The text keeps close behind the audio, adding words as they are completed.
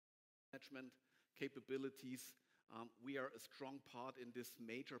management capabilities, we are a strong part in this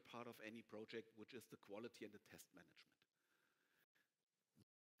major part of any project, which is the quality and the test management.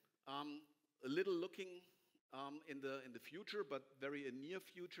 A little looking in the future, but very near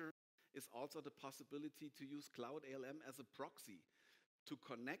future, is also the possibility to use Cloud ALM as a proxy to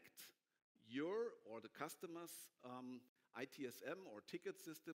connect your or the customer's ITSM or ticket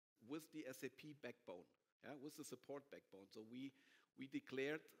system with the SAP backbone, with the support backbone. So we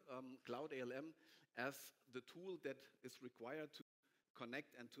declared Cloud ALM as the tool that is required to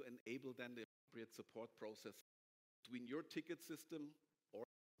connect and to enable then the appropriate support process between your ticket system or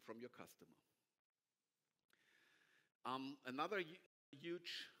from your customer. Another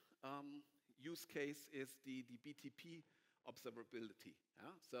huge use case is the BTP observability.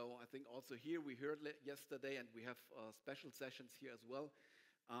 So I think also here we heard yesterday, and we have special sessions here as well,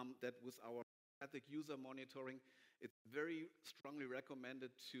 that with our static user monitoring, it's very strongly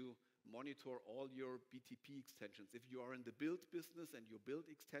recommended to monitor all your BTP extensions. If you are in the build business and you build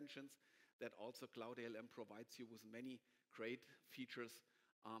extensions, that also Cloud ALM provides you with many great features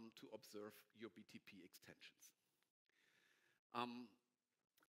to observe your BTP extensions.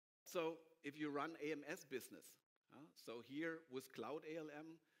 So if you run AMS business, so here with Cloud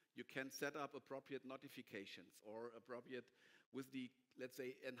ALM, you can set up appropriate notifications or appropriate with the, let's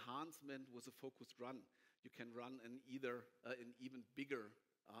say, enhancement with a focused run. You can run an even bigger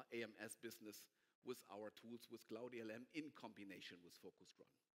AMS business with our tools with Cloud ALM in combination with focused run.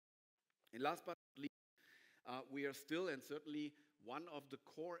 And last but not least, we are still and certainly one of the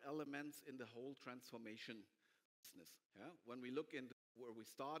core elements in the whole transformation business. When we look into where we're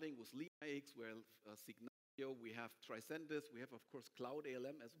starting with LeanIX, where Signavio, we have Tricentis, we have, of course, Cloud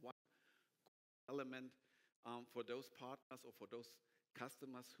ALM as one element for those partners or for those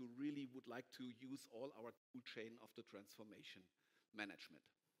customers who really would like to use all our tool chain of the transformation management.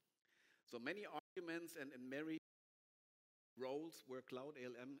 So many arguments and many roles where Cloud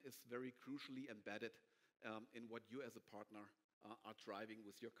ALM is very crucially embedded in what you as a partner are driving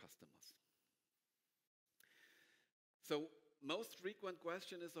with your customers. So most frequent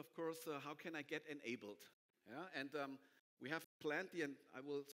question is, of course, how can I get enabled? And we have plenty, and I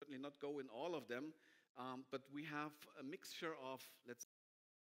will certainly not go in all of them, but we have a mixture of, let's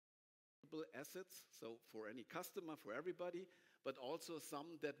say, assets, so for any customer, for everybody, but also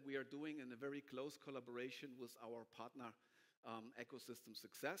some that we are doing in a very close collaboration with our partner ecosystem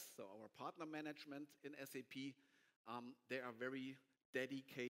success. So our partner management in SAP, they are very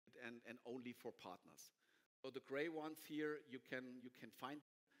dedicated and only for partners. So the gray ones here, you can find,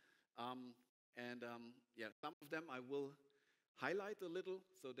 some of them I will highlight a little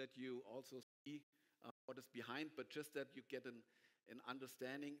so that you also see what is behind, but just that you get an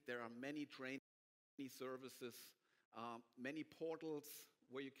understanding. There are many training, many services, many portals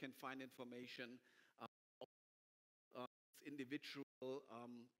where you can find information, individual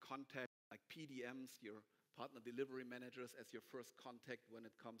contact like PDMs, your partner delivery managers, as your first contact when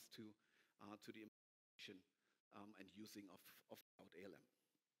it comes to the implementation and using of Cloud ALM.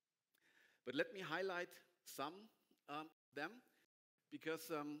 But let me highlight some of them,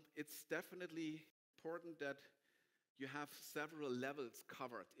 because it's definitely important that you have several levels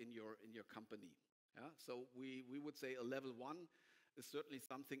covered in your company. So we would say a level 1 is certainly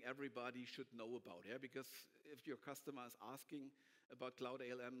something everybody should know about. Because if your customer is asking about Cloud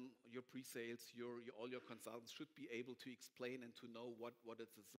ALM, your pre-sales, all your consultants should be able to explain and to know what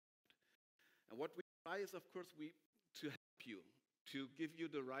it is about. And what we try is, of course, to help you, to give you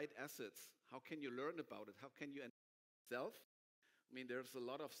the right assets. How can you learn about it? How can you enable self? I mean, there's a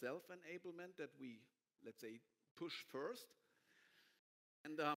lot of self-enablement that we, let's say, push first.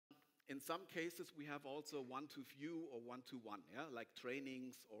 And in some cases, we have also one-to-few or one-to-one, like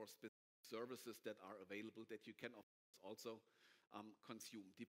trainings or specific services that are available that you can also consume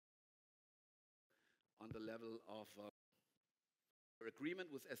on the level of agreement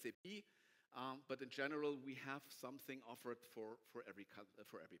with SAP. But in general, we have something offered for every partner.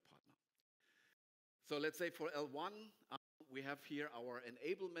 So let's say for L1, we have here our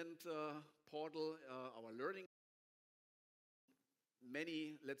enablement portal, our learning.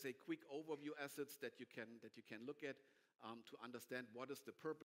 Many, let's say, quick overview assets that you can look at to understand what is the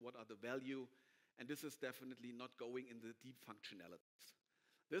purpose, what are the value, and this is definitely not going in the deep functionalities.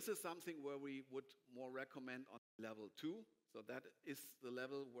 This is something where we would more recommend on level 2. So that is the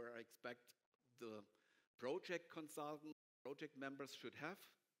level where I expect the project consultant, project members should have,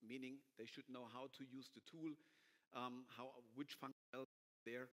 meaning they should know how to use the tool, which functionality is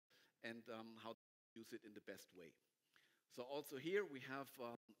there, and how to use it in the best way. So also here we have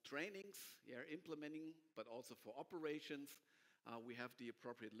trainings, implementing, but also for operations, We have the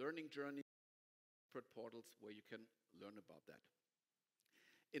appropriate learning journey, portals where you can learn about that.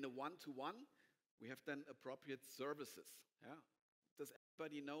 In a one-to-one, we have then appropriate services. Yeah? Does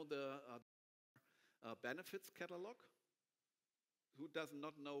everybody know the benefits catalog? Who does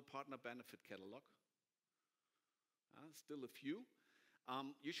not know partner benefit catalog? Still a few.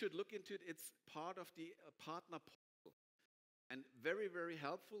 You should look into it. It's part of the partner portal. And very, very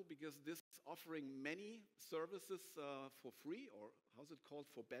helpful because this is offering many services for free, or how's it called,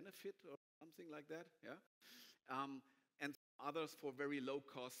 for benefit or something like that. Yeah. And others for very low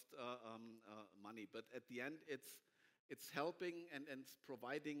cost money. But at the end, it's helping and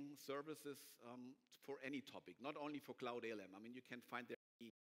providing services for any topic, not only for Cloud ALM. I mean, you can find there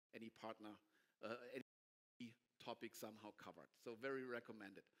any partner, any topic somehow covered. So very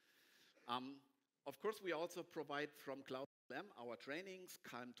recommended. Of course, we also provide from Cloud ALM our trainings,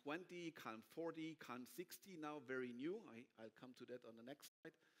 Calm 20, Calm 40, Calm 60, now very new. I'll come to that on the next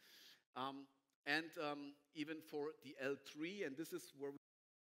slide. And even for the L3, and this is where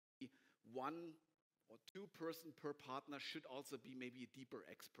we one or two person per partner should also be maybe a deeper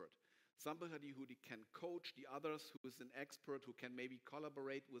expert. Somebody who can coach the others, who is an expert, who can maybe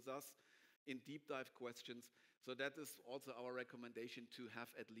collaborate with us in deep dive questions. So that is also our recommendation, to have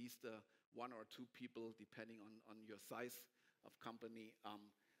at least one or two people, depending on your size of company,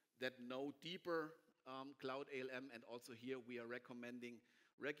 that know deeper Cloud ALM. And also here we are recommending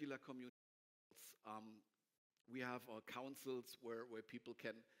regular communities. We have our councils where people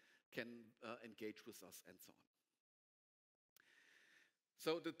can engage with us and so on.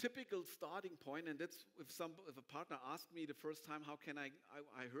 So the typical starting point, and that's if a partner asked me the first time, how can I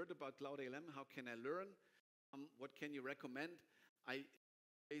heard about Cloud ALM, how can I learn? What can you recommend? I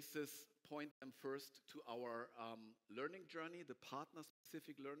point them first to our learning journey, the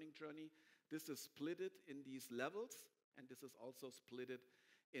partner-specific learning journey. This is split in these levels, and this is also split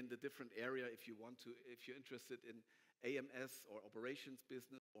in the different area if you're interested in AMS or operations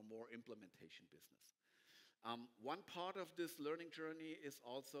business or more implementation business. One part of this learning journey is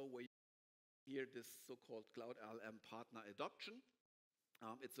also where you hear this so-called Cloud ALM partner adoption.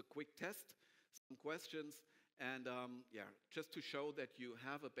 It's a quick test, some questions, and just to show that you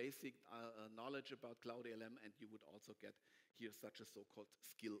have a basic knowledge about Cloud ALM, and you would also get here such a so-called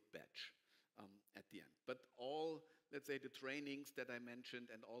skill badge at the end. But all, let's say, the trainings that I mentioned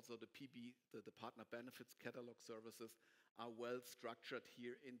and also the PB, the partner benefits catalog services are well structured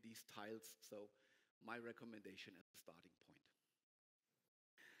here in these tiles. So my recommendation as a starting point.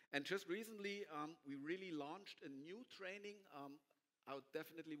 And just recently, we really launched a new training. I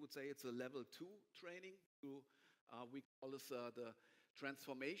definitely would say it's a level 2 training. We call this the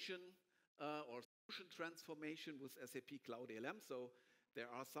transformation or solution transformation with SAP Cloud ALM. So there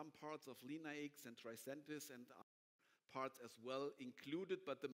are some parts of LeanIX and Tricentis and parts as well included,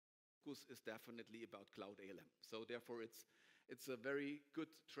 but the focus is definitely about Cloud ALM. So therefore, it's a very good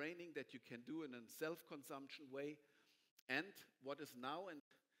training that you can do in a self-consumption way. And what is now, and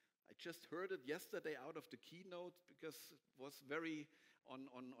I just heard it yesterday out of the keynote because it was very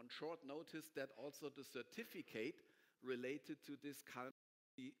on short notice, that also the certificate related to this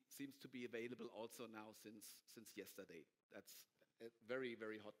seems to be available also now since yesterday. That's very,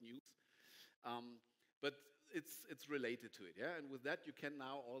 very hot news. But it's related to it, yeah. And with that, you can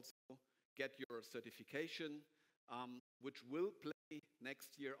now also get your certification, which will play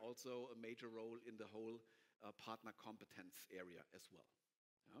next year also a major role in the whole partner competence area as well.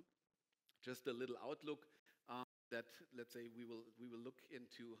 Yeah? Just a little outlook that, let's say, we will look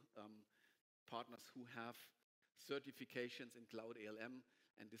into partners who have certifications in Cloud ALM,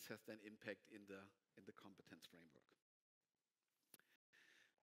 and this has then impact in the competence framework.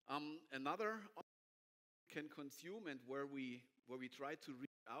 Another can consume and where we try to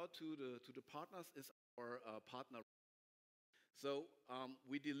reach out to the partners is our partner. So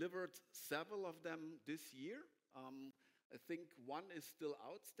we delivered several of them this year. I think one is still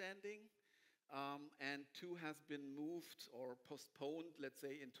outstanding, and two has been moved or postponed, let's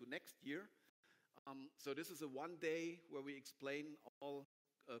say, into next year. So this is a one day where we explain all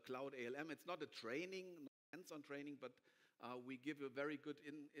Cloud ALM. It's not a training, hands-on training, but we give a very good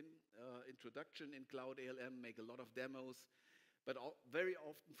introduction in Cloud ALM, make a lot of demos, but very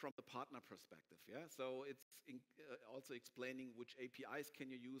often from the partner perspective. Yeah, so it's also explaining which APIs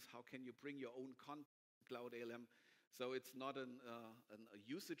can you use, how can you bring your own content to Cloud ALM. So it's not a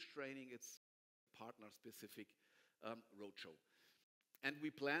usage training; it's partner-specific roadshow. And we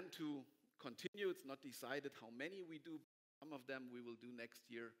plan to continue. It's not decided how many we do. Some of them we will do next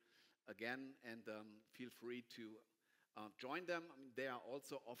year again, and feel free to join them. I mean, they are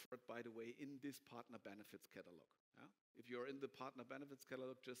also offered, by the way, in this partner benefits catalog. Yeah? If you're in the partner benefits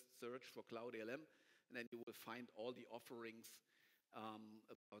catalog, just search for Cloud ALM, and then you will find all the offerings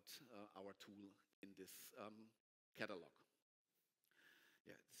about our tool in this catalog.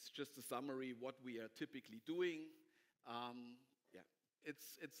 Yeah, it's just a summary what we are typically doing. Yeah,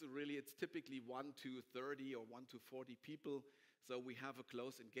 it's typically 1 to 30 or 1 to 40 people. So we have a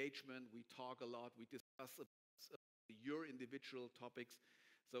close engagement. We talk a lot. We discuss your individual topics.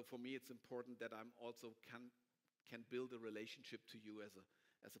 So for me, it's important that I'm also can build a relationship to you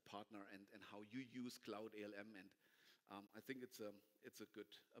as a partner and how you use Cloud ALM. And I think it's a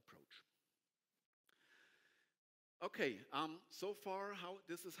good approach. Okay, so far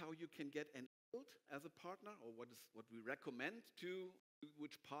this is how you can get enabled as a partner, or what we recommend to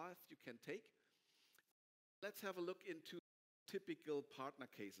which path you can take. Let's have a look into typical partner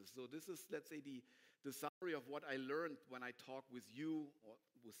cases. So this is, let's say, the summary of what I learned when I talked with you, or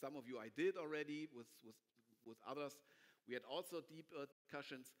with some of you I did already, with others. We had also deep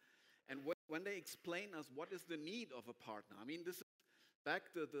discussions. And when they explain us what is the need of a partner, I mean, this is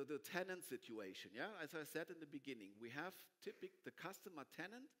back to the tenant situation, yeah? As I said in the beginning, we have the customer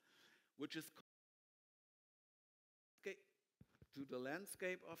tenant, which is to the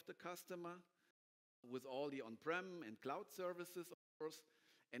landscape of the customer with all the on-prem and cloud services, of course.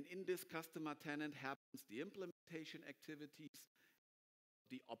 And in this customer tenant happens the implementation activities,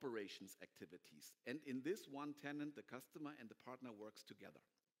 the operations activities. And in this one tenant, the customer and the partner works together.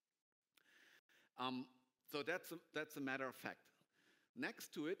 So that's a matter of fact.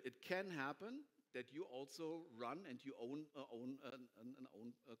 Next to it, it can happen that you also run and you own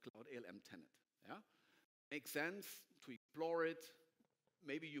a Cloud ALM tenant. Yeah? Makes sense to explore it.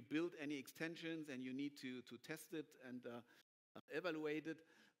 Maybe you build any extensions and you need to test it and evaluate it.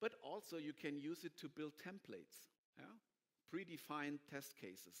 But also you can use it to build templates. Yeah? Predefined test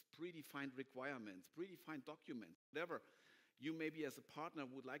cases, predefined requirements, predefined documents, whatever you maybe as a partner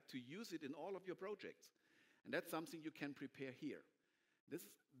would like to use it in all of your projects. And that's something you can prepare here.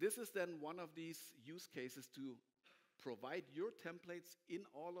 This is then one of these use cases to provide your templates in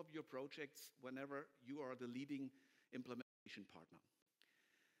all of your projects whenever you are the leading implementation partner.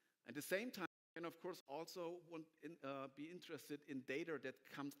 At the same time, you can of course also be interested in data that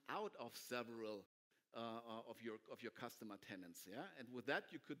comes out of several of your customer tenants. Yeah? And with that,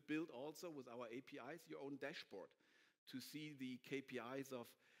 you could build also with our APIs your own dashboard to see the KPIs of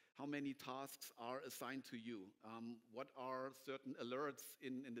how many tasks are assigned to you, what are certain alerts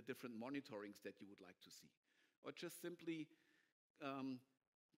in the different monitorings that you would like to see. Or just simply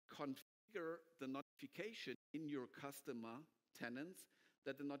configure the notification in your customer tenants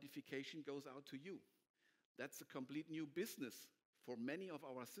that the notification goes out to you. That's a complete new business for many of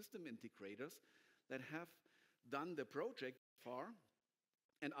our system integrators that have done the project far,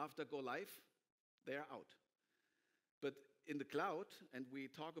 and after go live, they are out. But in the cloud, and we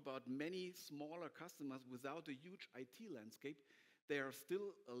talk about many smaller customers without a huge IT landscape, they are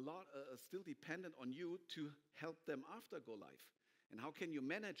still still dependent on you to help them after go live. And how can you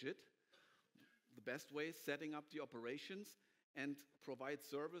manage it? The best way is setting up the operations and provide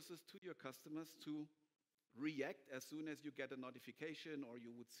services to your customers to react as soon as you get a notification or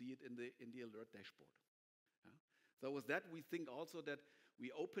you would see it in the alert dashboard. Yeah? So with that, we think also that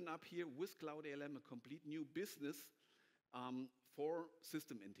we open up here with Cloud ALM a complete new business for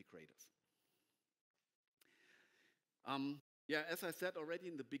system integrators. Yeah, as I said already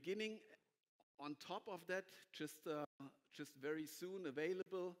in the beginning, on top of that, just very soon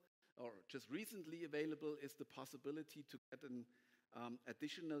available, or just recently available, is the possibility to get an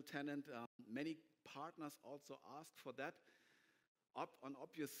additional tenant. Many partners also ask for that on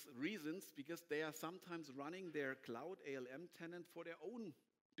obvious reasons, because they are sometimes running their Cloud ALM tenant for their own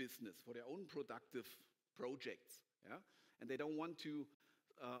business, for their own productive projects. Yeah? And they don't want to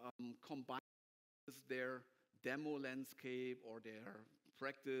combine their demo landscape or their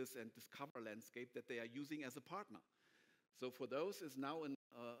practice and discover landscape that they are using as a partner. So for those is now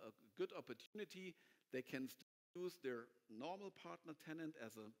a good opportunity. They can use their normal partner tenant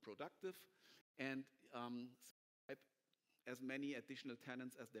as a productive and as many additional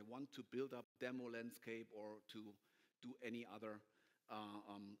tenants as they want to build up demo landscape or to do any other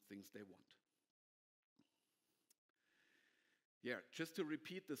things they want. Yeah, just to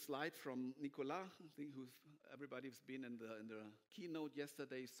repeat the slide from Nicolas, I think everybody who's been in the keynote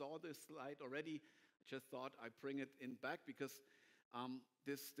yesterday saw this slide already. I just thought I'd bring it back because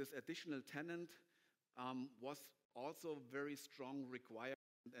this additional tenant was also very strong requirement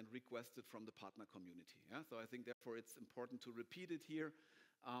and requested from the partner community. Yeah? So I think therefore it's important to repeat it here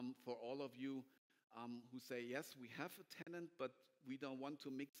for all of you who say, yes, we have a tenant, but we don't want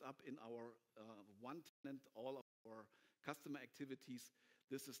to mix up in our one tenant all of or customer activities,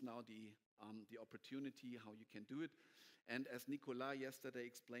 this is now the opportunity how you can do it. And as Nicolas yesterday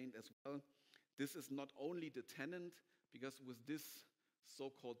explained as well, this is not only the tenant, because with this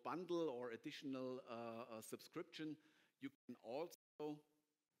so-called bundle or additional subscription, you can also,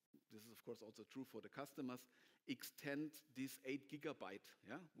 this is of course also true for the customers, extend this 8 gigabyte.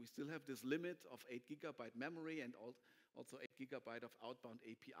 Yeah? We still have this limit of 8 gigabyte memory and also 8 gigabyte of outbound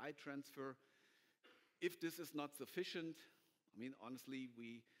API transfer. If this is not sufficient, I mean, honestly,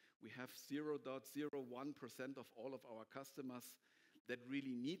 we have 0.01% of all of our customers that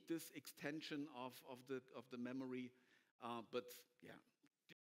really need this extension of the memory. But yeah,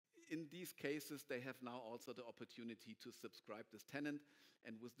 in these cases, they have now also the opportunity to subscribe this tenant,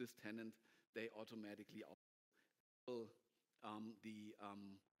 and with this tenant, they automatically fill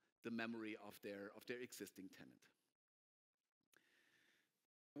the memory of their existing tenant.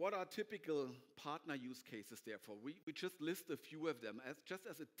 What are typical partner use cases therefore? We just list a few of them just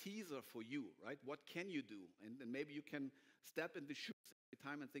as a teaser for you, right? What can you do? And then maybe you can step in the shoes every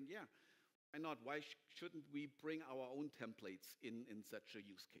time and think, yeah, why not? Why shouldn't we bring our own templates in such a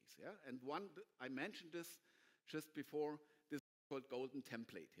use case? Yeah? And one, I mentioned this just before, this is called golden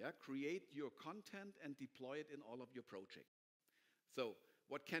template. Yeah? Create your content and deploy it in all of your projects. So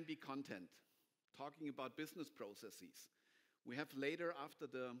what can be content? Talking about business processes. We have later, after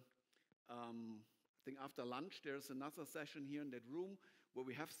I think after lunch, there's another session here in that room where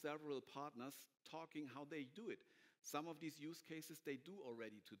we have several partners talking how they do it. Some of these use cases they do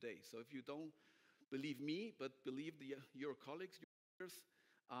already today. So if you don't believe me, but believe your colleagues, your peers,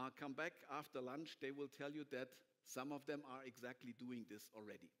 come back after lunch, they will tell you that some of them are exactly doing this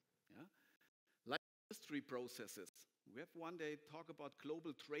already. Yeah? Like industry processes. We have one day talk about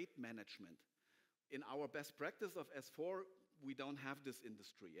global trade management. In our best practice of S4, we don't have this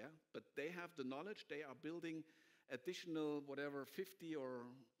industry, yeah? But they have the knowledge, they are building additional, whatever, 50 or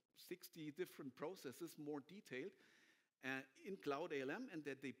 60 different processes, more detailed, in Cloud ALM, and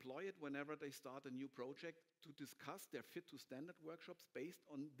they deploy it whenever they start a new project to discuss their fit to standard workshops based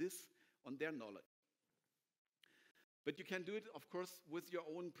on their knowledge. But you can do it, of course, with your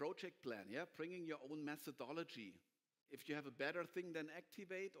own project plan, yeah? Bringing your own methodology. If you have a better thing than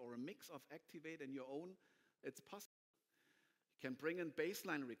Activate or a mix of Activate and your own, it's possible. Can bring in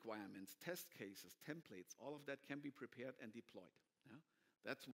baseline requirements, test cases, templates, all of that can be prepared and deployed. Yeah?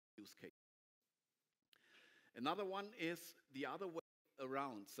 That's one use case. Another one is the other way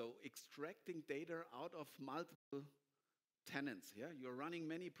around, so extracting data out of multiple tenants. Yeah? You're running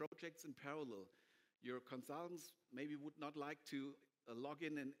many projects in parallel. Your consultants maybe would not like to log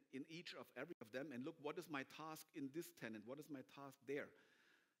in each of every of them and look, what is my task in this tenant? What is my task there?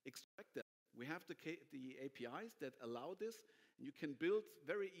 Extract that. We have the APIs that allow this. You can build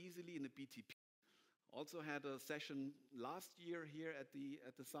very easily in a BTP. Also had a session last year here at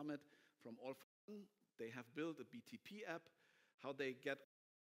the summit from All for One. They have built a BTP app, how they get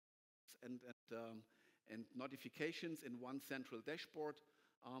and notifications in one central dashboard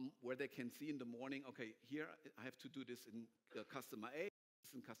where they can see in the morning, okay, here I have to do this in customer A,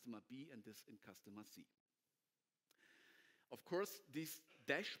 this in customer B, and this in customer C. Of course, these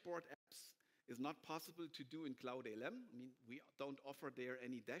dashboard apps is not possible to do in Cloud ALM. I mean, we don't offer there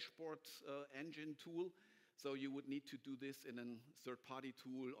any dashboard engine tool, so you would need to do this in a third-party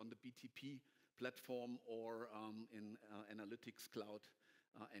tool on the BTP platform or in Analytics Cloud.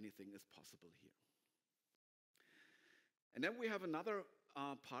 Anything is possible here. And then we have another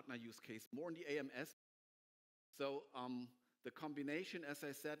partner use case, more in the AMS. So the combination, as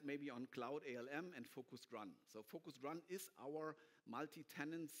I said, maybe on Cloud ALM and Focused Run. So Focused Run is our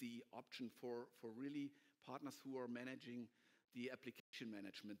multi-tenancy option for really partners who are managing the application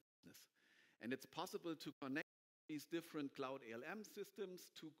management business. And it's possible to connect these different Cloud ALM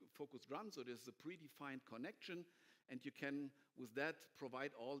systems to Focused Run. So there's a predefined connection, and you can, with that,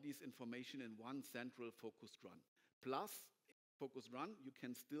 provide all these information in one central Focused Run. Plus, Focused Run, you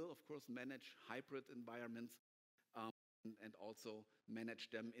can still, of course, manage hybrid environments and also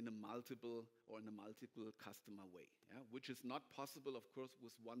manage them in a multiple customer way, yeah? Which is not possible, of course,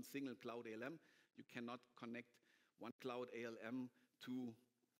 with one single Cloud ALM. You cannot connect one Cloud ALM to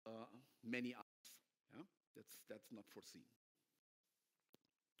many others. Yeah? That's not foreseen.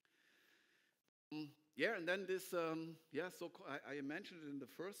 Yeah, and then this, so I mentioned it in the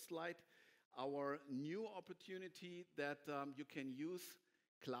first slide, our new opportunity that you can use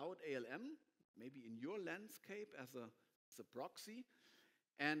Cloud ALM, maybe in your landscape as a proxy.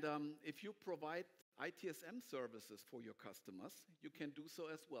 And if you provide ITSM services for your customers, you can do so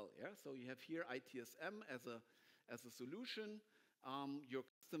as well. Yeah? So you have here ITSM as a solution. Your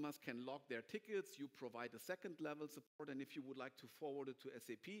customers can log their tickets, you provide a second level support, and if you would like to forward it to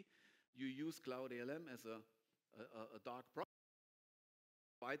SAP, you use Cloud ALM as a dark proxy,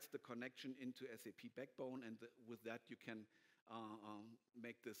 provides the connection into SAP Backbone, and with that you can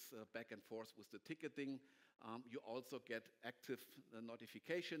make this back and forth with the ticketing. You also get active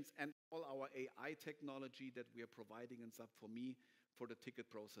notifications, and all our AI technology that we are providing in SAP for me for the ticket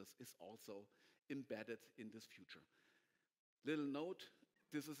process is also embedded in this future. Little note,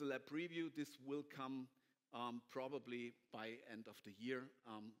 this is a lab preview. This will come probably by end of the year,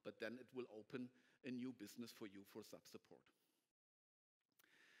 but then it will open a new business for you for SAP support.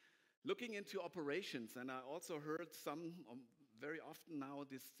 Looking into operations, and I also heard some very often now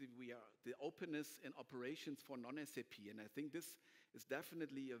the openness in operations for non-SAP, and I think this is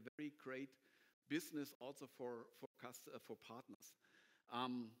definitely a very great business also for partners.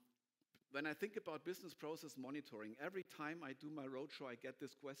 When I think about business process monitoring, every time I do my roadshow, I get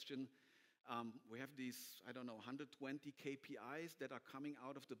this question. We have these, I don't know, 120 KPIs that are coming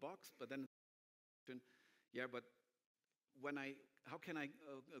out of the box, but then, yeah, but how can I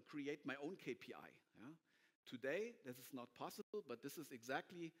create my own KPI? Yeah? Today, this is not possible, but this is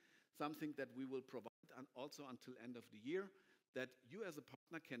exactly something that we will provide also until end of the year, that you as a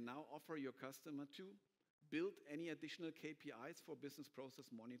partner can now offer your customer to build any additional KPIs for business process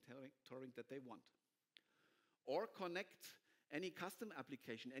monitoring that they want. Or connect any custom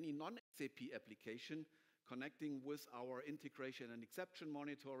application, any non-SAP application, connecting with our integration and exception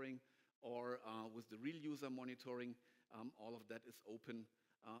monitoring or with the real user monitoring. All of that is open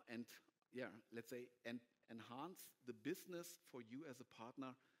and, yeah, let's say, enhance the business for you as a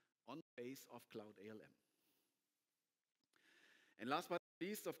partner on the base of Cloud ALM. And last but not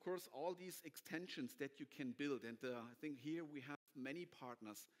least, of course, all these extensions that you can build. And I think here we have many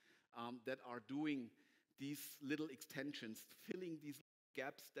partners that are doing these little extensions, filling these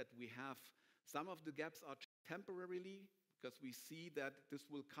gaps that we have. Some of the gaps are temporarily, because we see that this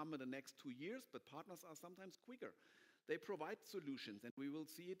will come in the next 2 years, but partners are sometimes quicker. They provide solutions, and we will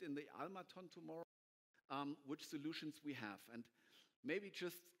see it in the Almaton tomorrow, which solutions we have. And maybe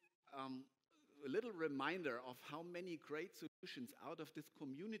just a little reminder of how many great solutions out of this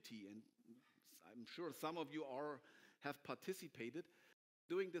community, and I'm sure some of you have participated,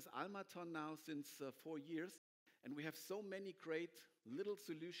 doing this Almaton now since 4 years, and we have so many great little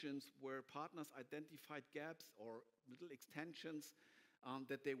solutions where partners identified gaps or little extensions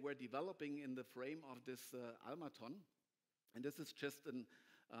that they were developing in the frame of this Almaton. And this is just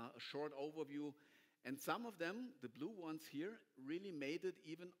a short overview. And some of them, the blue ones here, really made it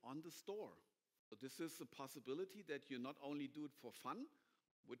even on the store. So this is a possibility that you not only do it for fun,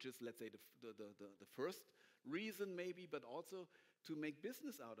 which is, let's say, the first reason maybe, but also to make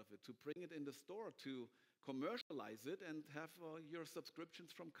business out of it, to bring it in the store, to commercialize it and have your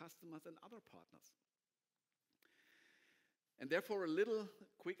subscriptions from customers and other partners. And therefore, a little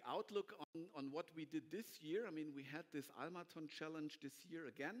quick outlook on what we did this year. I mean, we had this Almaton challenge this year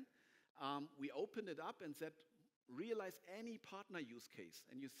again. We opened it up and said, realize any partner use case.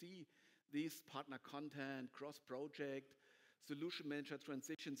 And you see these partner content, cross-project, solution manager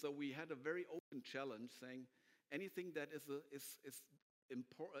transition. So we had a very open challenge saying anything that is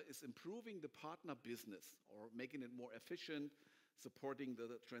improving the partner business or making it more efficient, supporting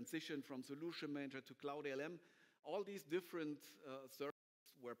the transition from solution manager to Cloud ALM, all these different services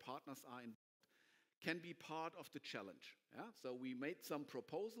where partners are involved can be part of the challenge. Yeah? So we made some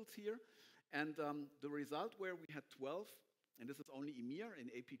proposals here, and the result where we had 12, and this is only EMEA. In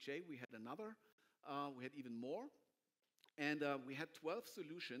APJ we had another, we had even more, and we had 12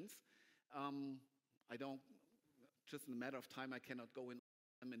 solutions. Just in a matter of time, I cannot go in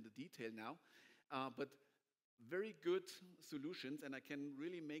them in the detail now, but very good solutions, and I can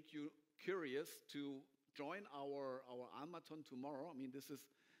really make you curious to join our Almaton tomorrow. I mean, this is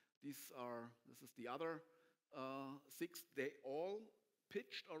the other 6. They all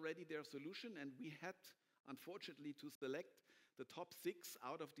pitched already their solution, and we had, unfortunately, to select the top 6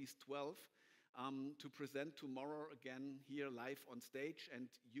 out of these 12 to present tomorrow again here live on stage. And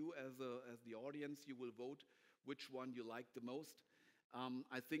you, as the audience, you will vote which one you like the most.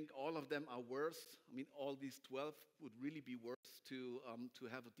 I think all of them are worth. I mean, all these 12 would really be worth to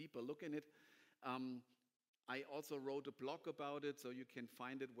have a deeper look in it. I also wrote a blog about it, so you can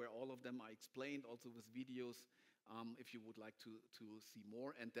find it where all of them are explained, also with videos, if you would like to see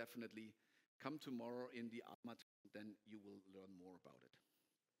more. And definitely come tomorrow in the Almaton, then you will learn more about it.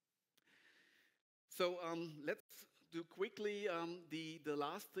 So let's do quickly the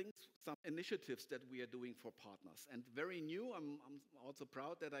last things, some initiatives that we are doing for partners. And very new, I'm also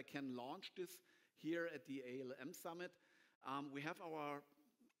proud that I can launch this here at the ALM Summit. We have our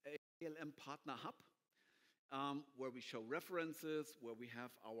ALM Partner Hub, where we show references, where we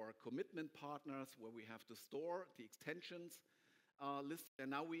have our commitment partners, where we have to store the extensions list.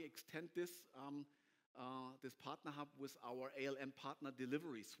 And now we extend this Partner Hub with our ALM Partner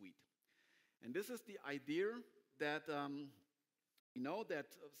Delivery Suite. And this is the idea that we know that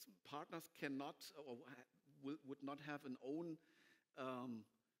partners cannot or would not have an own,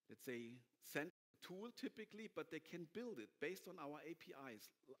 let's say, central tool typically, but they can build it based on our APIs.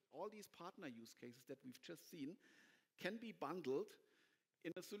 All these partner use cases that we've just seen can be bundled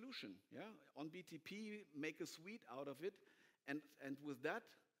in a solution. Yeah? On BTP, make a suite out of it, and with that,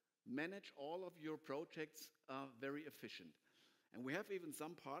 manage all of your projects very efficient. And we have even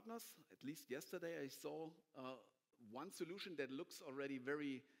some partners, at least yesterday I saw one solution that looks already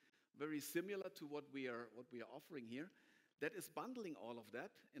very, very similar to what we are offering here, that is bundling all of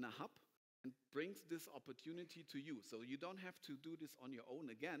that in a hub and brings this opportunity to you. So you don't have to do this on your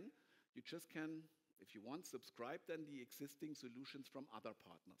own again. You just can, if you want, subscribe then the existing solutions from other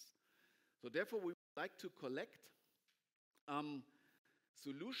partners. So therefore, we would like to collect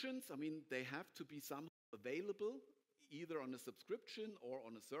solutions. I mean, they have to be somehow available, either on a subscription or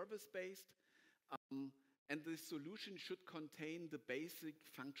on a service-based. And the solution should contain the basic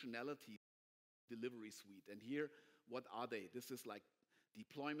functionality delivery suite. And here, what are they? This is like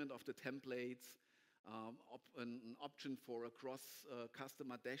deployment of the templates, an option for a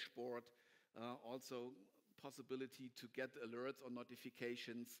cross-customer dashboard, also possibility to get alerts or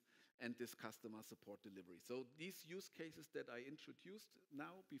notifications, and this customer support delivery. So these use cases that I introduced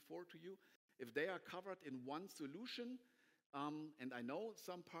now before to you, if they are covered in one solution, and I know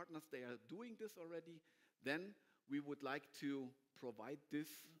some partners, they are doing this already, then we would like to provide this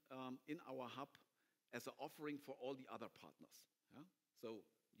in our hub as an offering for all the other partners. Yeah? So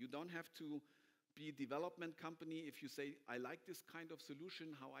you don't have to be a development company if you say, I like this kind of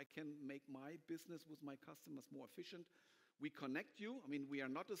solution, how I can make my business with my customers more efficient. We connect you. I mean, we are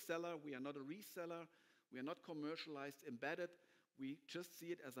not a seller, we are not a reseller, we are not commercialized, embedded. We just see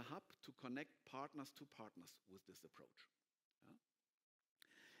it as a hub to connect partners to partners with this approach. Yeah?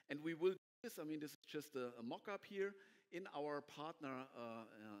 And we will do this, I mean, this is just a mock-up here. In our partner,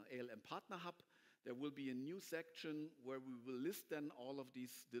 ALM Partner Hub, there will be a new section where we will list then all of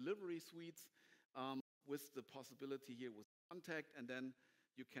these delivery suites with the possibility here with contact, and then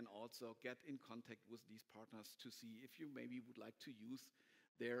you can also get in contact with these partners to see if you maybe would like to use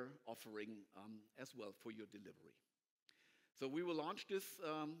their offering as well for your delivery. So we will launch this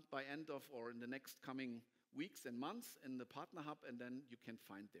by end of or in the next coming weeks and months in the Partner Hub, and then you can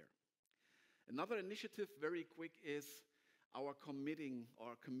find there. Another initiative, very quick, is our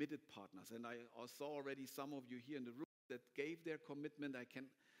committed partners. And I saw already some of you here in the room that gave their commitment. I can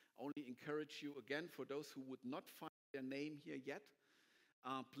only encourage you again, for those who would not find their name here yet,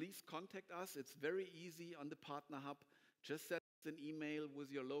 please contact us. It's very easy on the Partner Hub. Just send us an email with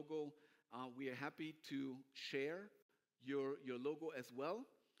your logo. We are happy to share your logo as well.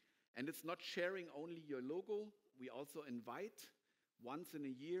 And it's not sharing only your logo. We also invite once in a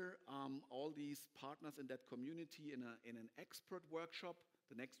year all these partners in that community in an expert workshop.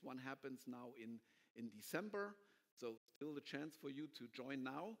 The next one happens now in December. So still the chance for you to join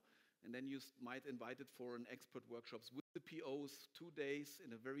now. And then you might invite it for an expert workshops with the POs, 2 days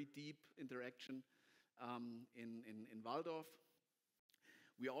in a very deep interaction in Waldorf.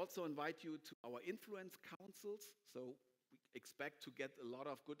 We also invite you to our influence councils. So we expect to get a lot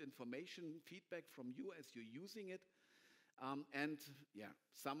of good information, feedback from you as you're using it. And yeah,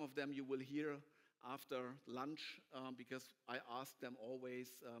 some of them you will hear after lunch because I ask them always,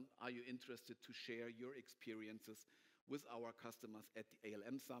 are you interested to share your experiences with our customers at the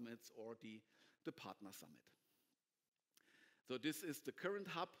ALM summits or the partner summit? So this is the current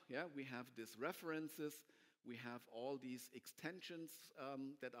hub. Yeah, we have these references. We have all these extensions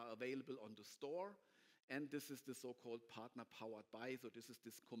that are available on the store. And this is the so-called partner powered by. So this is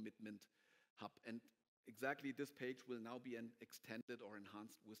this commitment hub. And exactly this page will now be extended or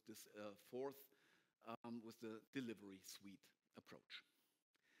enhanced with this fourth, with the delivery suite approach.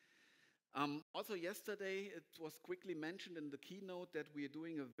 Also yesterday, it was quickly mentioned in the keynote that we are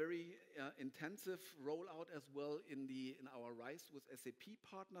doing a very intensive rollout as well in our RISE with SAP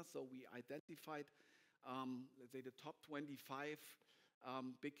partners. So we identified, let's say, the top 25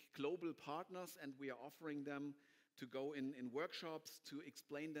 big global partners, and we are offering them to go in workshops to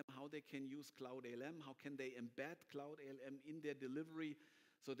explain them how they can use Cloud ALM, how can they embed Cloud ALM in their delivery,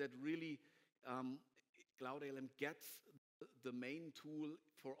 so that really Cloud ALM gets the main tool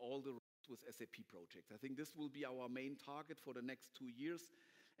for all the with SAP projects. I think this will be our main target for the next 2 years,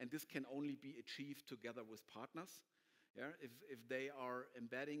 and this can only be achieved together with partners. Yeah, if they are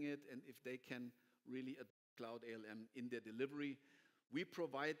embedding it and if they can really adopt Cloud ALM in their delivery. We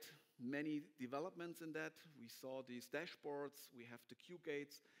provide many developments in that. We saw these dashboards, we have the queue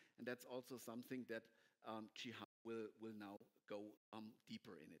gates, and that's also something that Chihao will now go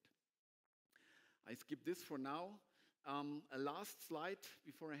deeper in it. I skip this for now. A last slide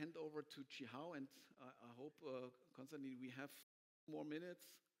before I hand over to Chihao, and I hope, Konstantin, we have more minutes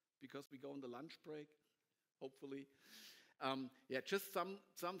because we go on the lunch break, hopefully. Yeah, just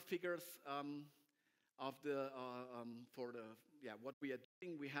some figures of the what we are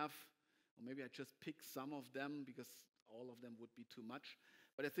doing. We have, or maybe I just pick some of them because all of them would be too much.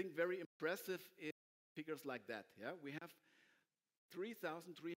 But I think very impressive is figures like that. Yeah, we have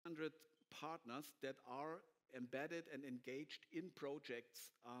 3,300 partners that are embedded and engaged in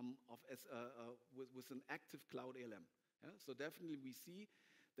projects with an active Cloud ALM. Yeah? So definitely we see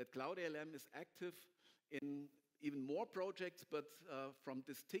that Cloud ALM is active in even more projects, but from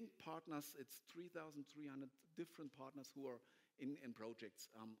distinct partners, it's 3,300 different partners who are in projects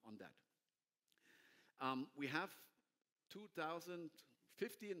on that. We have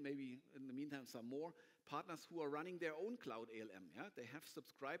 2,050, and maybe in the meantime some more, partners who are running their own Cloud ALM. Yeah? They have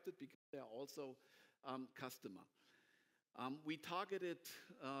subscribed it because they are also customer. We targeted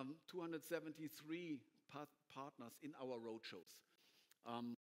 273 partners in our roadshows.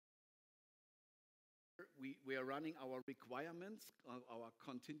 We are running our requirements, our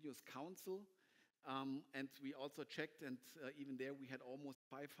continuous council, and we also checked, and even there we had almost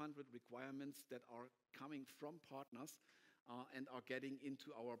 500 requirements that are coming from partners and are getting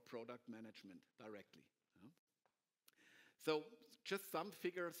into our product management directly. Yeah. So just some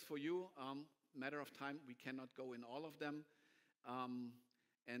figures for you. Matter of time, we cannot go in all of them.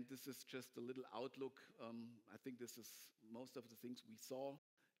 And this is just a little outlook. I think this is most of the things we saw.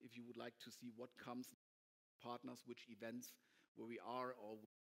 If you would like to see what comes, partners, which events, where we are, or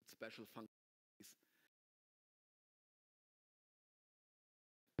special functions.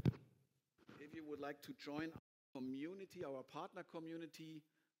 If you would like to join our community, our partner community,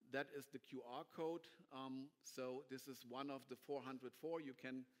 that is the QR code. So this is one of the 404. You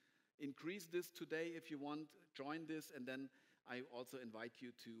can increase this today if you want, join this, and then I also invite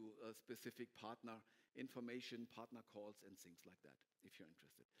you to specific partner information, partner calls, and things like that, if you're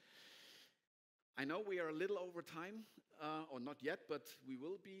interested. I know we are a little over time, or not yet, but we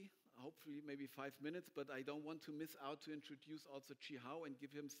will be, hopefully maybe 5 minutes, but I don't want to miss out to introduce also Chihao and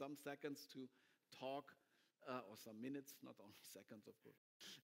give him some seconds to talk, or some minutes, not only seconds, of course,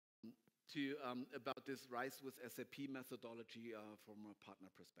 about this RISE with SAP methodology from a partner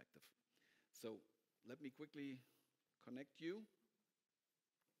perspective. So let me quickly connect you.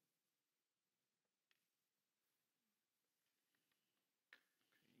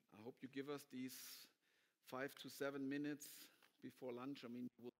 I hope you give us these 5 to 7 minutes before lunch. I mean,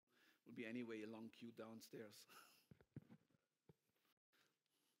 will be anyway a long queue downstairs.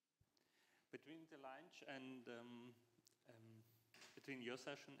 Between the lunch and between your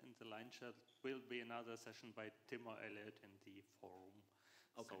session and the lunch, will be another session by Tim or Elliot in the forum.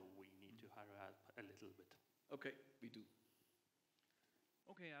 Okay. So we need to hurry up a little bit. Okay, we do.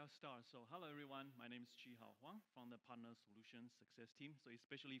 Okay, I'll start. So hello everyone, my name is Chihao Huang from the Partner Solutions Success Team, so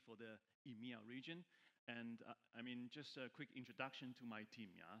especially for the EMEA region. And I mean, just a quick introduction to my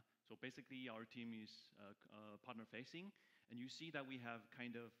team, yeah? So basically our team is partner facing, and you see that we have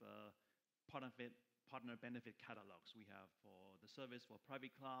kind of partner benefit catalogs. We have for the service for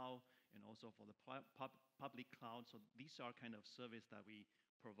private cloud and also for the public cloud. So these are kind of service that we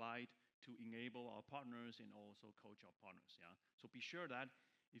provide to enable our partners and also coach our partners. Yeah. So be sure that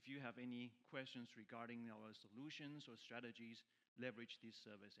if you have any questions regarding our solutions or strategies, leverage this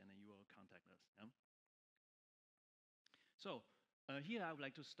service and then you will contact us. Yeah. So here I would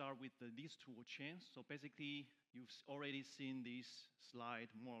like to start with these tool chains. So basically you've already seen this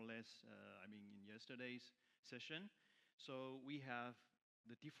slide more or less, I mean, in yesterday's session. So we have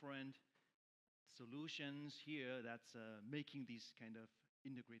the different solutions here that's making this kind of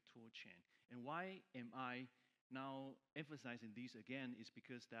integrate tool chain. And why am I now emphasizing this again is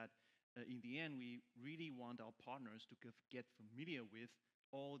because that in the end, we really want our partners to get familiar with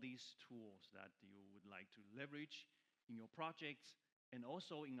all these tools that you would like to leverage in your projects and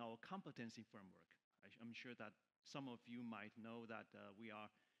also in our competency framework. I'm sure that some of you might know that we are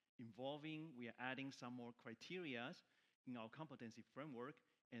adding some more criteria in our competency framework.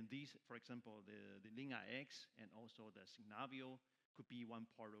 And these, for example, the LinAX and also the Signavio could be one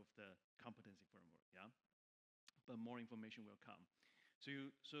part of the competency framework, yeah? But more information will come.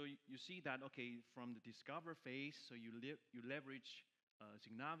 So you see that, okay, from the discover phase, so you leverage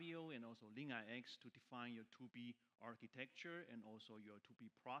Signavio and also LinkIX to define your 2B architecture and also your 2B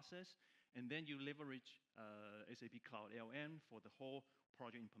process. And then you leverage SAP Cloud ALM for the whole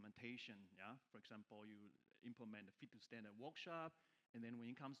project implementation. Yeah? For example, you implement a fit to standard workshop, and then when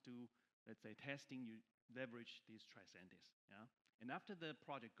it comes to, let's say, testing, you leverage these Tricentis. Yeah? And after the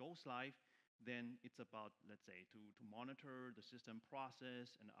project goes live, then it's about, let's say, to monitor the system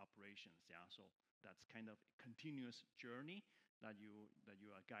process and operations. Yeah? So that's kind of a continuous journey that you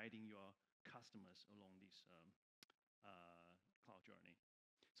are guiding your customers along this cloud journey.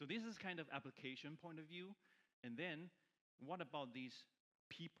 So this is kind of application point of view. And then what about these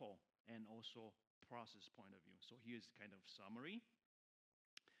people and also process point of view? So here's kind of summary.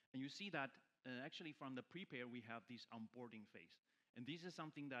 And you see that actually from the prepare, we have this onboarding phase. And this is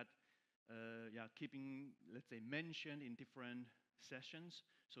something that keeping, let's say, mentioned in different sessions.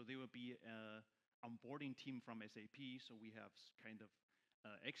 So there will be an onboarding team from SAP. So we have kind of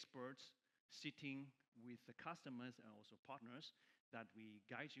experts sitting with the customers and also partners that we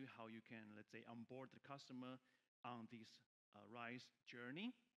guide you how you can, let's say, onboard the customer on this RISE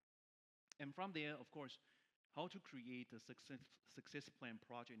journey. And from there, of course, how to create a success plan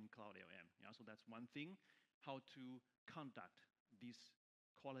project in Cloud ALM. Yeah, so that's one thing. How to conduct these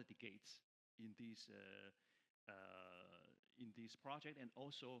quality gates in this project, and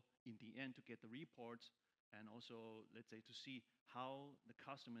also in the end to get the reports, and also, let's say, to see how the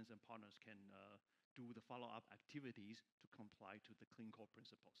customers and partners can do the follow-up activities to comply to the clean core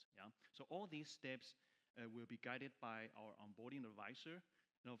principles. Yeah? So all these steps will be guided by our onboarding advisor.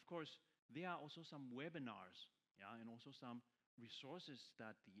 Now, of course, there are also some webinars, yeah, and also some resources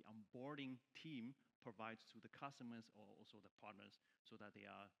that the onboarding team provides to the customers or also the partners, so that they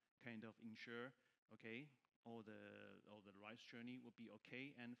are kind of ensure, okay, all the RISE journey will be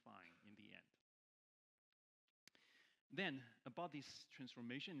okay and fine in the end. Then about these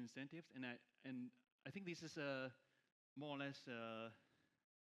transformation incentives, and I think this is more or less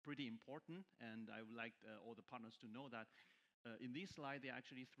pretty important, and I would like all the partners to know that in this slide there are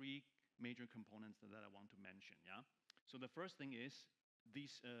actually three major components that I want to mention. Yeah. So the first thing is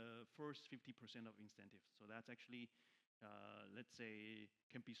these first 50% of incentives. So that's actually, let's say,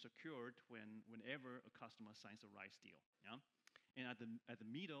 can be secured whenever a customer signs a RISE deal. Yeah. And at the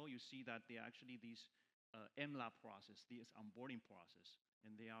middle, you see that there are actually these MLAB process, this onboarding process,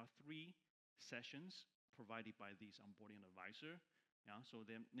 and there are 3 sessions provided by this onboarding advisor. Yeah, so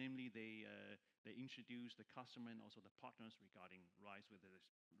namely they introduce the customer and also the partners regarding RISE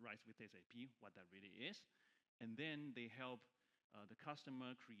with SAP, what that really is, and then they help the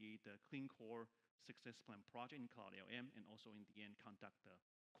customer create the clean core success plan project in Cloud ALM, and also in the end conduct the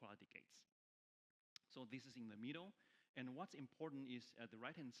quality gates. So this is in the middle, and what's important is at the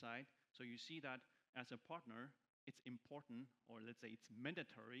right-hand side. So you see that as a partner, it's important, or let's say it's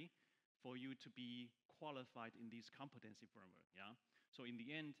mandatory, for you to be qualified in this competency framework. Yeah. So in the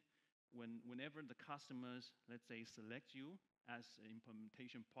end, whenever the customers, let's say, select you as an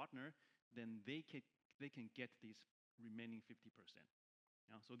implementation partner, then they can get this remaining 50%.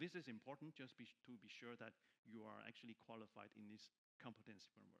 Yeah. So this is important, just to be sure that you are actually qualified in this competency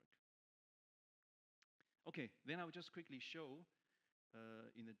framework. Okay, then I'll just quickly show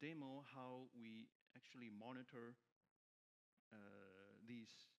in the demo how we actually monitor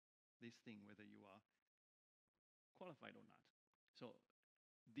this thing, whether you are qualified or not. So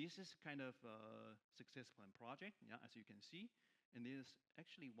this is kind of a success plan project, yeah, as you can see. And there's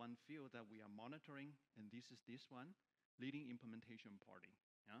actually one field that we are monitoring, and this is this one, leading implementation party.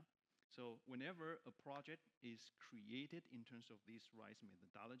 Yeah? So whenever a project is created in terms of this RISE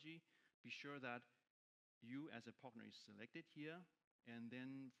methodology, be sure that you as a partner is selected here. And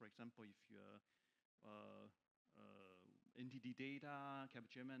then, for example, if you're NTT Data,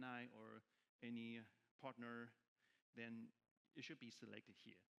 Capgemini, or any partner, then it should be selected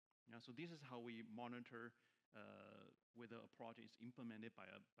here. Yeah, so this is how we monitor whether a project is implemented by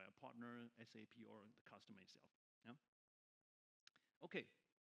a partner, SAP, or the customer itself. Yeah? Okay,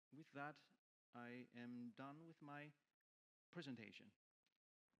 with that, I am done with my presentation.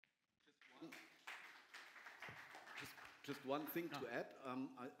 Just one thing to add.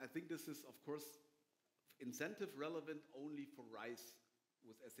 I think this is, of course, incentive relevant only for RISE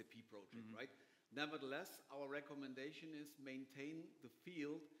with SAP project, right? Nevertheless, our recommendation is maintain the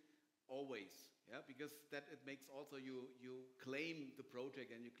field always, yeah, because that it makes also you claim the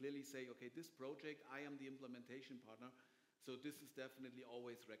project and you clearly say, okay, this project, I am the implementation partner, so this is definitely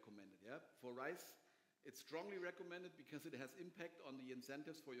always recommended, yeah. For RISE, it's strongly recommended because it has impact on the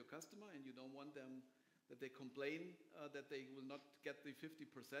incentives for your customer, and you don't want them that they complain that they will not get the 50%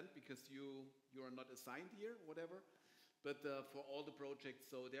 because you are not assigned here, whatever. But for all the projects,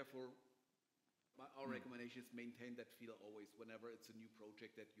 so therefore, our recommendation is maintain that feel always whenever it's a new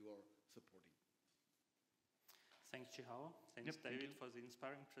project that you are supporting. Thanks, Chihao. Thanks, David, for the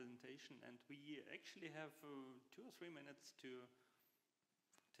inspiring presentation. And we actually have 2 or 3 minutes to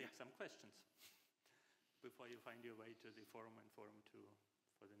take some questions before you find your way to the forum and forum 2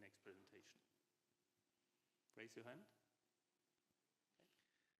 for the next presentation. Raise your hand.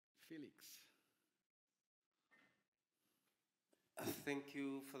 Felix. Thank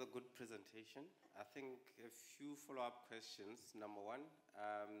you for the good presentation. I think a few follow-up questions. Number one,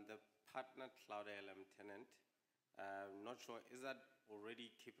 the partner Cloud ALM tenant. Not sure, is that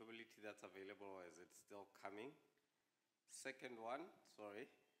already capability that's available or is it still coming? Second one, sorry.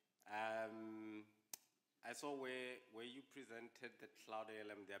 I saw where you presented the Cloud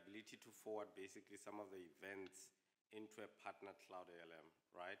ALM, the ability to forward basically some of the events into a partner Cloud ALM,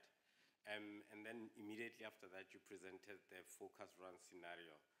 right? And then immediately after that, you presented the focus run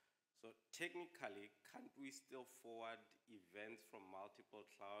scenario. So technically, can't we still forward events from multiple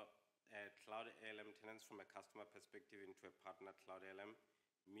Cloud ALM tenants from a customer perspective into a partner Cloud ALM,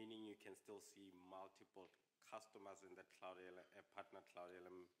 meaning you can still see multiple customers in the partner Cloud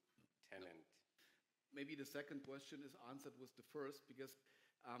ALM tenant? Maybe the second question is answered with the first, because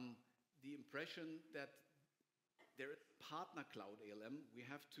the impression that there is partner Cloud ALM, we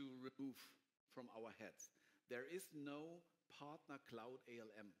have to remove from our heads. There is no partner Cloud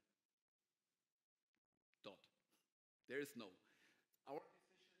ALM. Dot. There is no. Our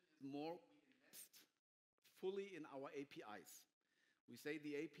decision is more we invest fully in our APIs. We say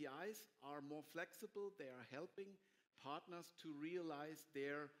the APIs are more flexible. They are helping partners to realize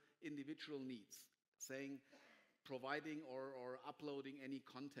their individual needs, saying providing or uploading any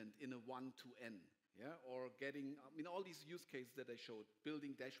content in a one-to-N. Yeah, or getting, all these use cases that I showed,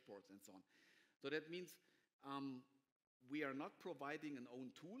 building dashboards and so on. So that means we are not providing an own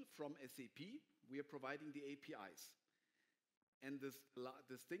tool from SAP, we are providing the APIs. And this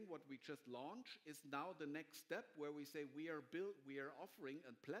thing, what we just launched, is now the next step where we say we are offering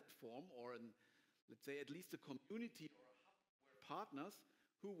a platform or let's say at least a community or a hub where partners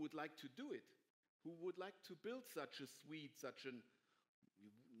who would like to do it, who would like to build such a suite, such an, you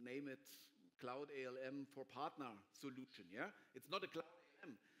name it, Cloud ALM for partner solution, yeah? It's not a Cloud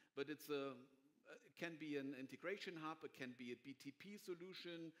ALM, but it can be an integration hub, it can be a BTP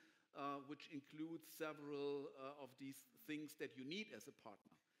solution, which includes several of these things that you need as a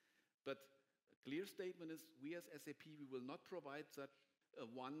partner. But a clear statement is, we as SAP, we will not provide such a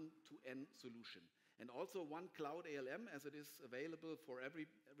one-to-N solution. And also one Cloud ALM, as it is available for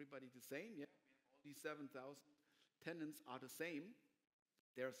everybody the same, yeah? All these 7,000 tenants are the same.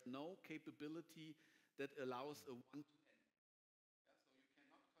 There's no capability that allows a one-to-N. Yeah, so you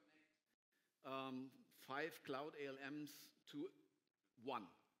cannot connect 5 Cloud ALMs to one.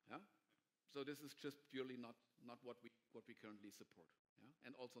 Yeah? So this is just purely not what we currently support, yeah?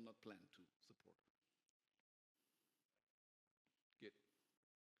 And also not plan to support. Good.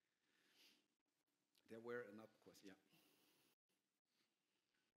 There were another question. Yeah.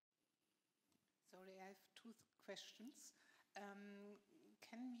 Sorry, I have 2 questions.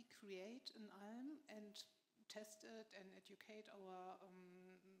 Can we create an ALM and test it and educate our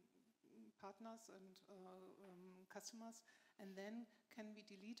partners and customers, and then can we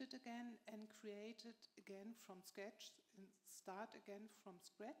delete it again and create it again from scratch and start again from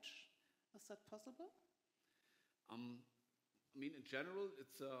scratch? Is that possible? In general,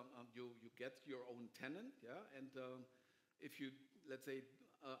 it's you get your own tenant, yeah, and if you, let's say,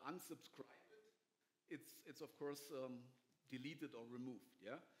 unsubscribe it, it's of course deleted or removed.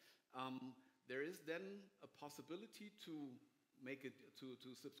 Yeah, there is then a possibility to make it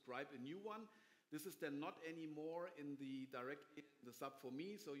to subscribe a new one. This is then not anymore in the sub for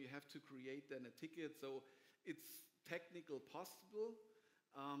me, so you have to create then a ticket. So it's technical possible.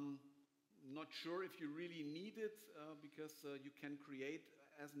 Not sure if you really need it because you can create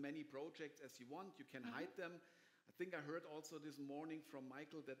as many projects as you want. You can hide them. I think I heard also this morning from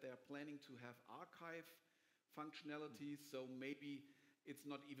Michael that they are planning to have archive functionalities, so maybe it's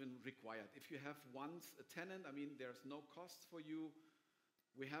not even required. If you have once a tenant, there's no cost for you.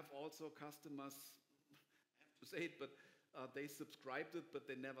 We have also customers, I have to say it, but they subscribed it, but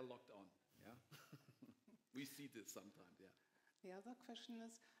they never logged on. Yeah, we see this sometimes. Yeah. The other question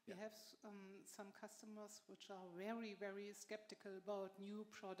is, we have some customers which are very, very skeptical about new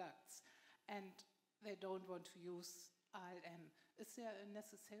products, and they don't want to use ALM. Is there a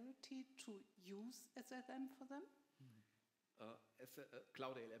necessity to use SLM for them?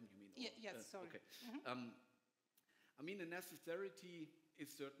 Cloud ALM, you mean? Yes, sorry. Okay. A necessity is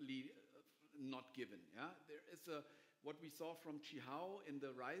certainly not given. Yeah, there is what we saw from Chihao in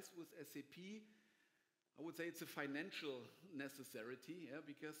the RISE with SAP, I would say it's a financial necessity, yeah,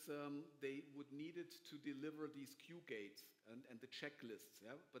 because they would need it to deliver these queue gates and the checklists.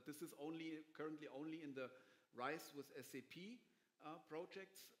 Yeah? But this is currently only in the RISE with SAP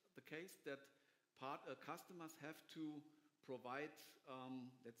projects the case that customers have to provide,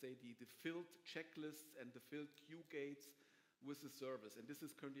 let's say, the filled checklists and the filled queue gates with the service. And this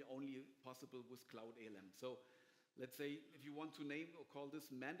is currently only possible with Cloud ALM. So let's say if you want to name or call this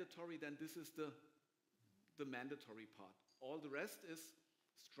mandatory, then this is the mandatory part. All the rest is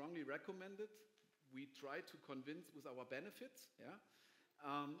strongly recommended. We try to convince with our benefits, yeah?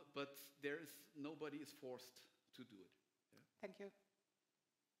 But nobody is forced to do it. Yeah? Thank you.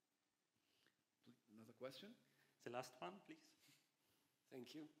 Another question? The last one, please.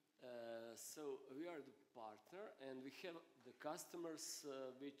 Thank you. So we are the partner, and we have the customers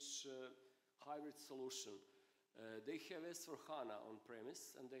which hybrid solution. They have S/4HANA on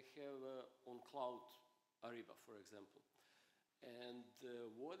premise, and they have on cloud Ariba, for example. And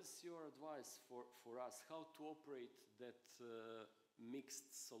what is your advice for us? How to operate that mixed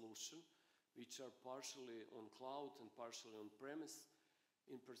solution, which are partially on cloud and partially on premise,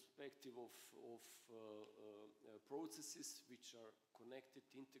 in perspective of processes which are connected,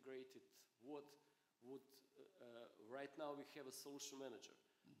 integrated? What would right now we have a solution manager,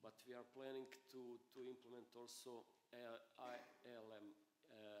 but we are planning to implement also ALM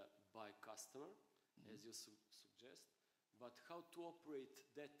by customer, as you suggest. But how to operate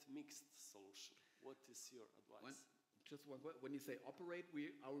that mixed solution? What is your advice? When you say operate,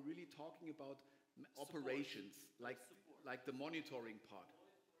 we are really talking about operations, like the monitoring part.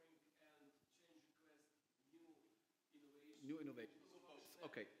 Monitoring and change request, New innovation.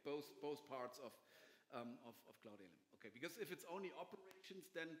 Okay, both parts of Cloud ALM. Okay, because if it's only operations,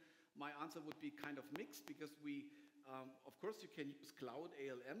 then my answer would be kind of mixed, because of course, you can use Cloud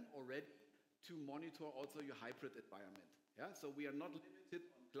ALM already to monitor also your hybrid environment. Yeah, so we are not limited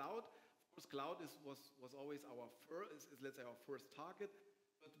on cloud. Of course, cloud was always our let's say our first target.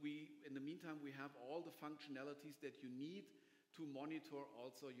 But in the meantime, we have all the functionalities that you need to monitor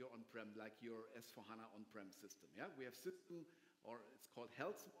also your on-prem, like your S/4HANA on-prem system. Yeah, we have system, or it's called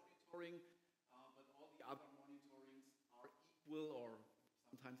health monitoring, but all the other monitorings are equal or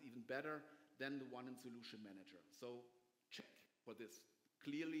sometimes even better than the one in Solution Manager. So check for this.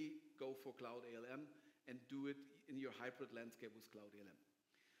 Clearly go for Cloud ALM and do it in your hybrid landscape with Cloud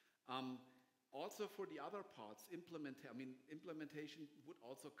ALM. Also for the other parts, implementation would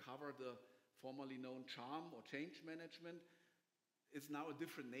also cover the formerly known charm or change management. It's now a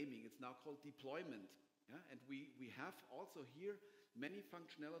different naming. It's now called deployment. Yeah? And we have also here many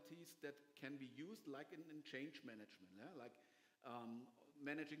functionalities that can be used like in change management, yeah? Like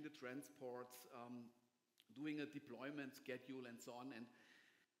managing the transports, doing a deployment schedule and so on.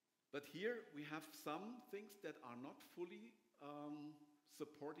 But here we have some things that are not fully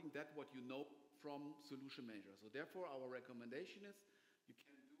supporting that what you know from Solution Manager. So therefore our recommendation is you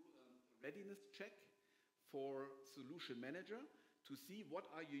can do a readiness check for Solution Manager to see what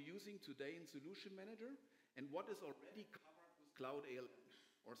are you using today in Solution Manager and what is already covered with Cloud ALM.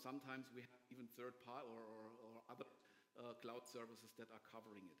 Or sometimes we have even third-party or other cloud services that are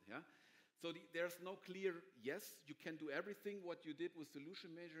covering it. Yeah? So there's no clear, yes, you can do everything what you did with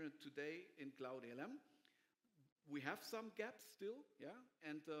Solution Manager today in Cloud ALM. We have some gaps still, yeah,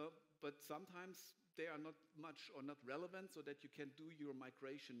 but sometimes they are not much or not relevant so that you can do your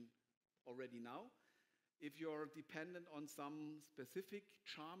migration already now. If you're dependent on some specific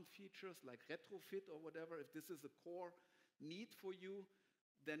charm features like retrofit or whatever, if this is a core need for you,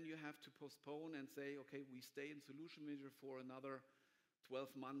 then you have to postpone and say, okay, we stay in Solution Manager for another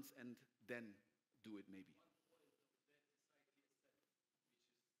 12 months and then do it maybe.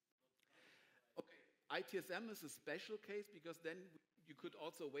 Okay, ITSM is a special case because then you could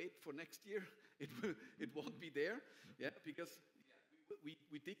also wait for next year. It won't be there, yeah, because we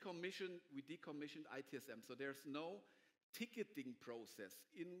decommissioned ITSM, so there's no ticketing process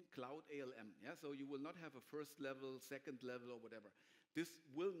in Cloud ALM. Yeah, so you will not have a first level, second level, or whatever. This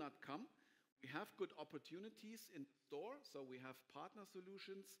will not come. We have good opportunities in store, so we have partner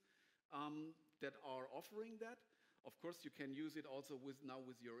solutions that are offering that. Of course, you can use it also with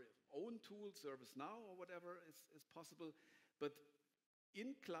your own tool, ServiceNow or whatever is possible. But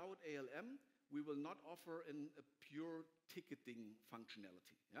in Cloud ALM, we will not offer a pure ticketing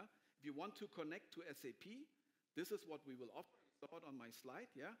functionality. Yeah? If you want to connect to SAP, this is what we will offer. You saw it on my slide.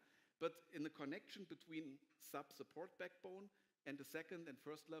 Yeah? But in the connection between SAP support backbone and the second and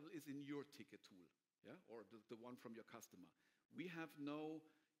first level is in your ticket tool, yeah, or the one from your customer. We have no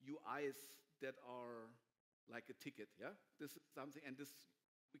UIs that are like a ticket. Yeah, this is something, and this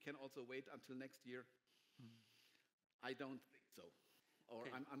we can also wait until next year. I don't think so, or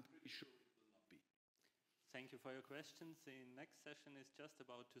Okay. I'm pretty sure it will not be. Thank you for your questions. The next session is just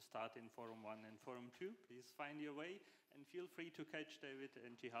about to start in Forum 1 and Forum 2. Please find your way and feel free to catch David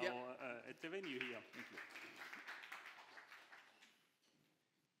and Chihao Yeah. at the venue here. Thank you.